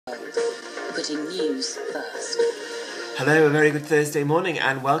Putting news first. Hello, a very good Thursday morning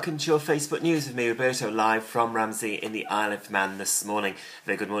and welcome to your Facebook News with me, Roberto, live from Ramsey in the Isle of Man this morning. A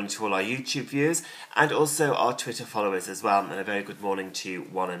very good morning to all our YouTube viewers and also our Twitter followers as well, and a very good morning to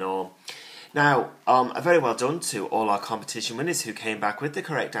one and all. Now, a very well done to all our competition winners who came back with the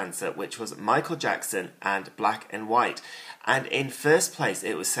correct answer, which was Michael Jackson and Black and White. And in first place,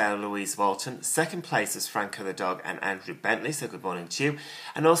 it was Sarah Louise Walton. Second place was Franco the Dog and Andrew Bentley, so good morning to you.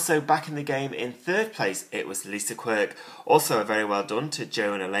 And also back in the game in third place, it was Lisa Quirk. Also a very well done to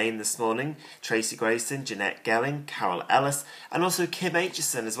Joe and Elaine this morning, Tracy Grayson, Jeanette Gelling, Carol Ellis, and also Kim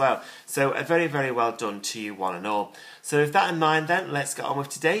Aitchison as well. So a very, very well done to you one and all. So with that in mind then, let's get on with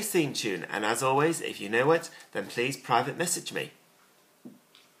today's theme tune. And as always, if you know it, then please private message me.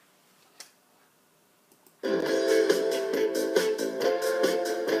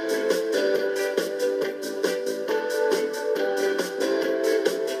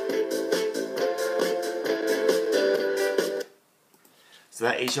 So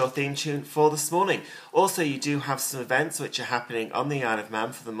that is your theme tune for this morning. Also, you do have some events which are happening on the Isle of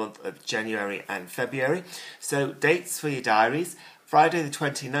Man for the month of January and February. So dates for your diaries. Friday the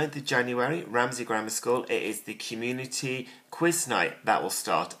 29th of January, Ramsey Grammar School, it is the community quiz night. That will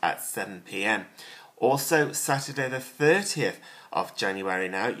start at 7 p.m. Also, Saturday the 30th of January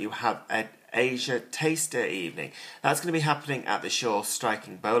now, you have an Asia Taster Evening. That's going to be happening at the Shore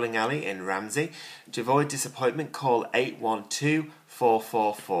Striking Bowling Alley in Ramsey. To avoid disappointment, call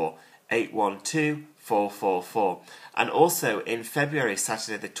 812-444. 812-444. And also in February,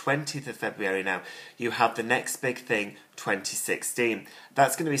 Saturday the 20th of February now, you have the Next Big Thing 2016.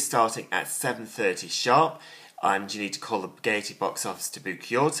 That's going to be starting at 7:30 sharp. And you need to call the Gaiety box office to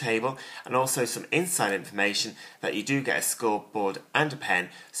book your table, and also some inside information that you do get a scoreboard and a pen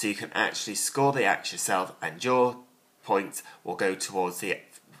so you can actually score the act yourself, and your points will go towards the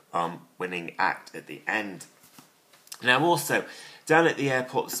winning act at the end. Now also, down at the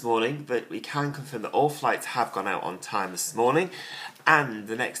airport this morning, but we can confirm that all flights have gone out on time this morning, and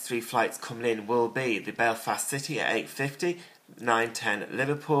the next three flights coming in will be the Belfast City at 8:50, 9:10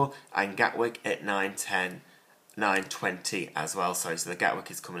 Liverpool, and Gatwick at 9:20 as well. So the Gatwick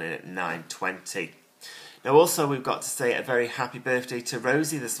is coming in at 9:20. Now also we've got to say a very happy birthday to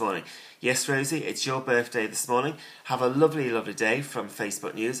Rosie this morning. Yes, Rosie, it's your birthday this morning. Have a lovely, lovely day from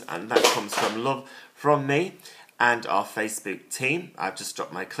Facebook News, and that comes from love from me and our Facebook team. I've just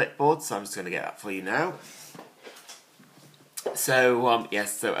dropped my clipboard, so I'm just going to get that for you now. So,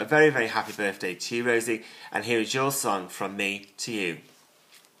 yes, so a very, very happy birthday to you, Rosie, and here is your song from me to you.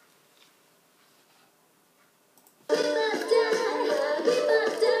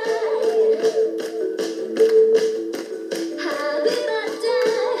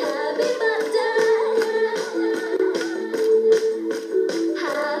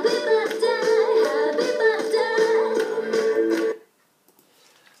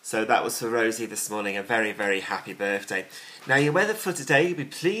 So that was for Rosie this morning, a very, very happy birthday. Now your weather for today, you'll be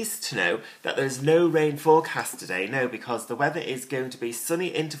pleased to know that there is no rain forecast today. No, because the weather is going to be sunny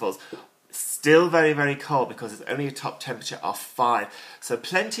intervals. Still very, very cold because it's only a top temperature of 5. So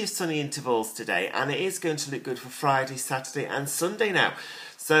plenty of sunny intervals today, and it is going to look good for Friday, Saturday and Sunday now.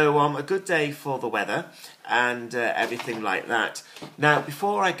 So a good day for the weather and everything like that. Now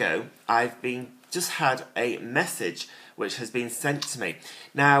before I go, I've just had a message which has been sent to me.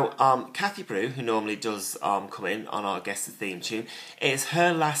 Now, Kathy Brew, who normally does come in on our Guess the Theme tune, it is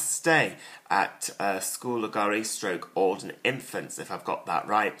her last day at School Logorry / Alden Infants, if I've got that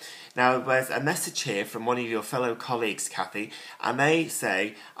right. Now, there's a message here from one of your fellow colleagues, Kathy, and they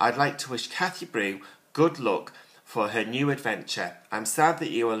say, I'd like to wish Kathy Brew good luck for her new adventure. I'm sad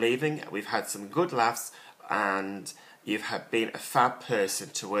that you are leaving. We've had some good laughs, and you've been a fab person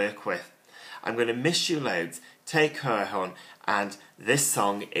to work with. I'm going to miss you loads. Take her home, and this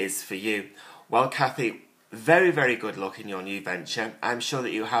song is for you. Well, Kathy, very, very good luck in your new venture. I'm sure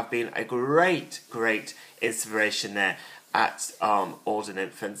that you have been a great, great inspiration there at Alden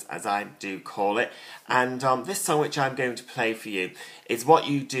Infants, as I do call it. And this song which I'm going to play for you is what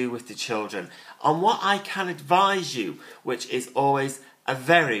you do with the children on what I can advise you, which is always a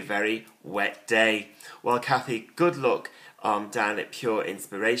very, very wet day. Well, Kathy, good luck down at Pure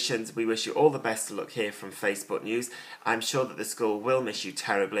Inspirations. We wish you all the best of luck here from Facebook News. I'm sure that the school will miss you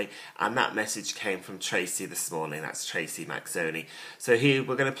terribly, and that message came from Tracy this morning. That's Tracy Maxoni. So here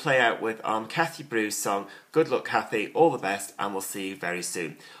we're going to play out with Kathy Brew's song, Good Luck Kathy, all the best, and we'll see you very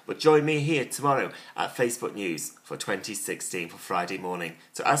soon. But join me here tomorrow at Facebook News for 2016 for Friday morning.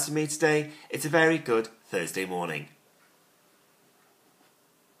 So as for me today, it's a very good Thursday morning.